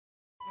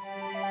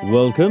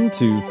Welcome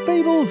to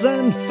Fables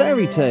and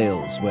Fairy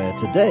Tales, where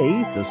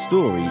today the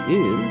story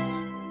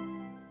is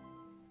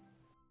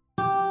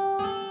The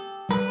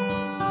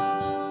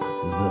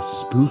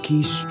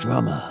Spooky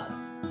Strummer.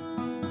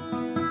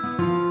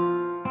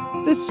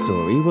 This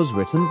story was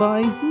written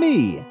by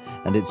me,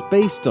 and it's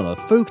based on a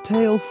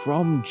folktale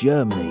from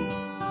Germany.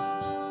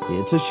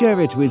 Here to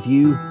share it with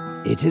you,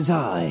 it is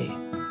I,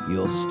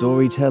 your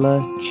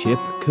storyteller, Chip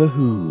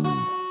Cahoon.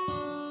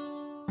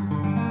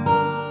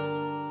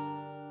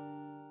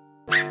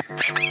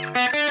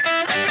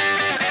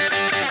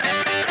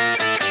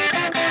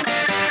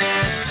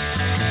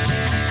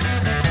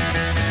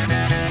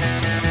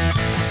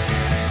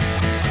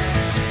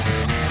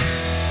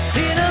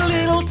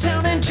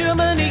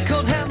 Germany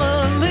called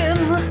Hamelin.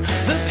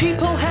 The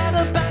people had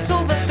a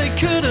battle that they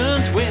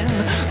couldn't win.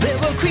 There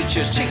were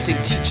creatures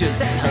chasing teachers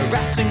and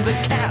harassing the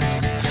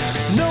cats.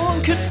 No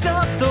one could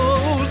stop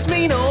those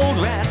mean old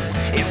rats.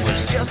 It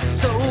was just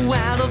so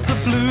out of the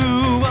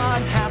blue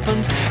what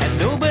happened, and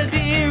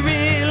nobody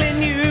really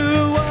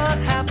knew what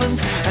happened,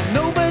 and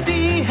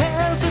nobody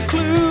has a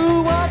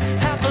clue what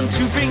happened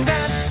to bring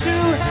rats to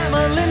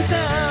Hamelin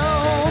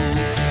town.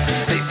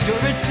 They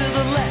scurried to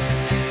the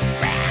left,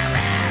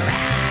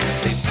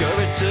 they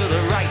scurried to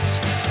the right,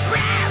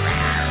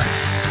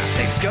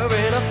 they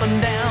scurried up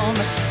and down,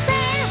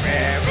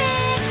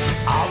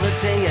 all the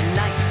day and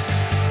night.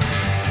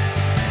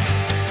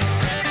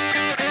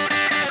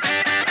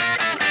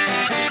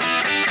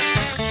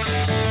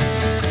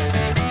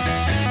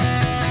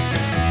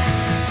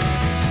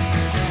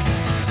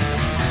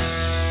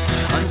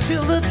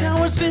 Until the town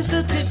was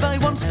visited by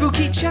one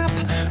spooky chap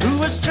who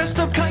was dressed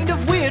up kind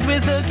of weird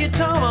with a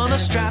guitar on a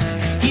strap.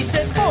 He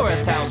said, "For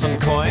 1,000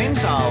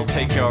 coins, I'll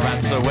take your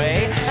rats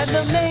away." And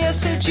the mayor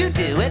said, "You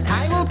do it,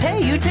 I will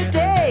pay you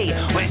today."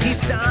 When he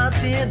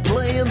started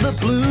playing the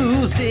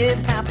blues, it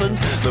happened.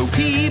 Though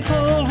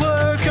people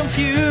were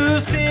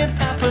confused, it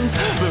happened.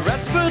 The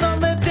rats put on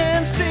their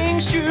dancing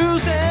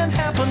shoes and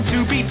happened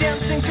to be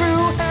dancing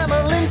through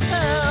Hamelin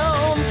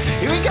town.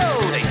 Here we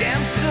go. They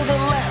danced to the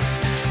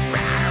left.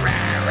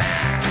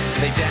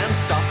 They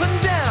danced up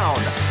and down.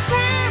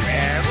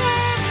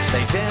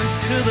 They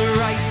danced to the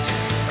right.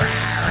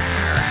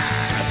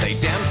 They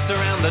danced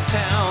around the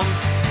town.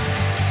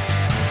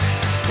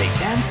 They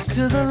danced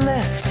to the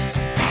left.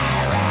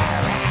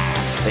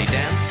 They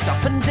danced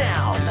up and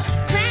down.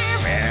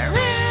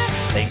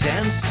 They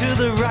danced to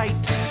the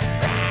right.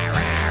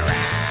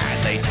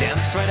 They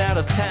danced right out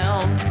of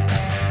town.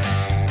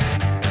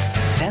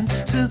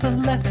 Danced to the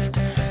left.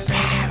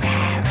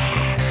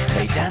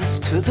 They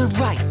danced to the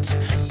right.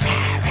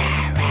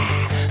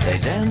 They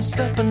danced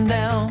up and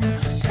down.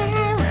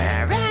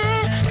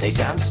 They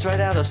danced right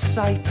out of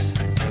sight.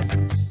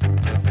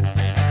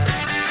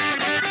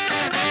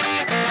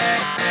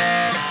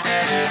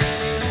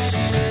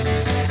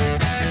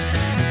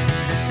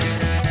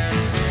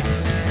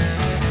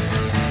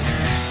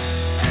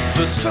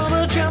 The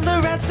strummer drowned the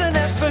rats and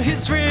asked for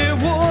his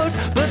reward,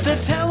 but the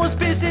town was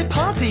busy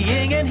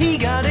partying and he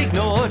got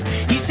ignored.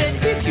 He said,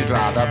 "If you'd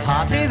rather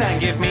party than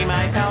give me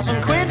my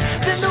 1,000 quid,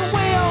 then the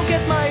way I'll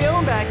get my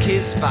own back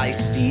is by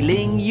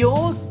stealing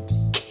your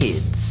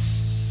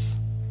kids."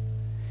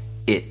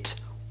 It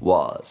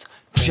was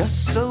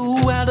just so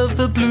out of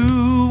the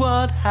blue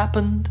what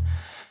happened,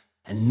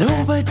 and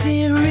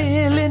nobody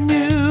really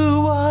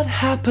knew what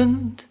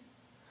happened.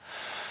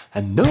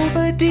 And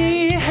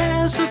nobody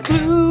has a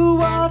clue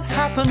what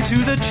happened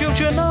to the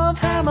children of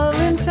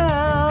Hamelin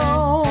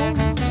town.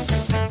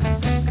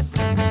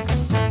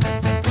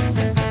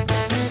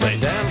 They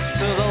danced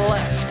to the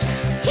left,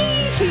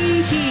 hee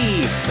hee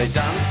hee. They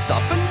danced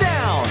up and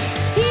down,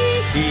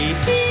 hee hee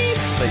hee.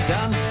 They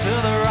danced to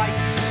the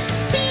right,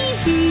 hee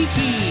hee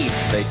hee.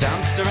 They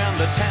danced around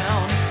the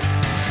town.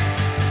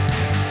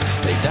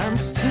 They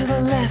danced to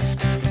the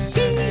left,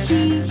 hee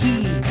hee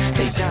hee.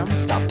 They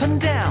danced up and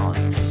down,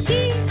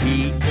 hee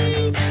hee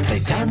hee. They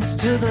danced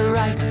to the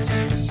right,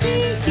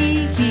 hee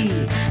hee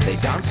hee. They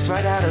danced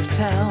right out of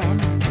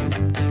town.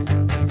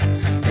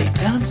 They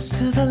danced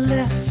to the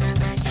left,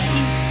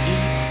 hee hee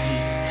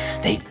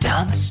hee. They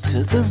danced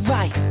to the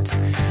right,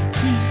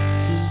 hee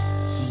hee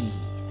hee.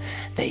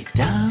 They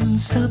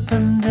danced up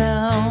and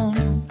down,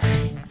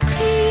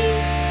 hee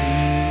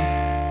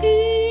hee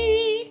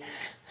hee.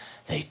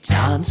 They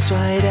danced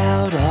right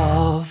out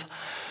of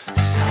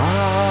sight.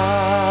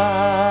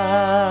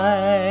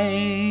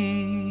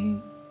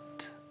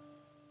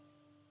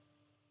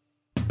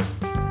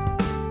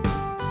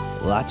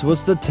 That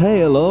was the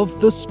tale of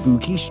The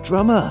Spooky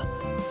Strummer.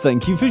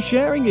 Thank you for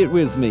sharing it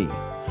with me.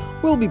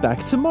 We'll be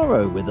back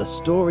tomorrow with a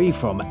story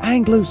from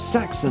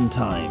Anglo-Saxon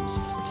times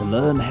to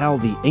learn how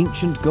the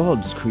ancient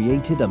gods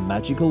created a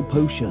magical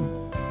potion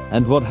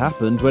and what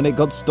happened when it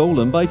got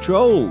stolen by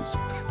trolls.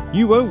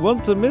 You won't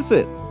want to miss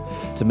it.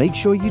 To make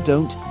sure you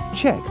don't,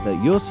 check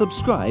that you're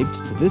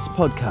subscribed to this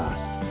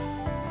podcast.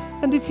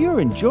 And if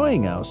you're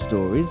enjoying our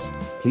stories,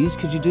 please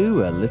could you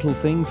do a little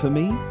thing for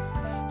me?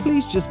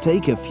 Please just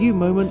take a few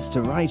moments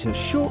to write a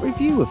short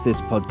review of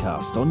this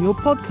podcast on your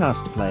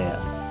podcast player.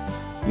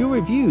 Your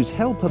reviews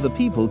help other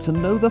people to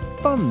know the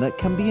fun that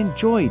can be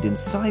enjoyed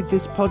inside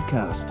this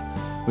podcast,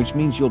 which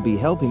means you'll be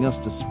helping us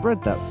to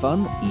spread that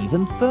fun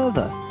even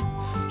further.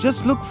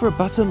 Just look for a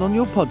button on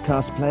your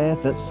podcast player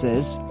that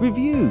says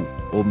review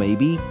or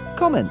maybe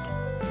comment.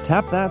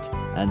 Tap that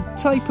and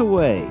type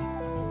away.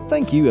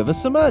 Thank you ever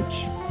so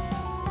much.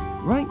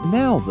 Right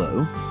now,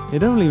 though,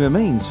 it only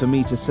remains for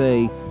me to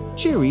say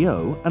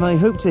cheerio, and I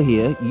hope to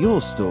hear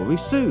your story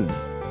soon.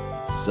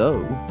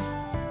 So,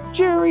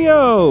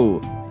 cheerio!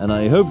 And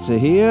I hope to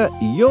hear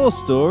your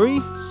story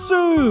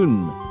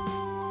soon!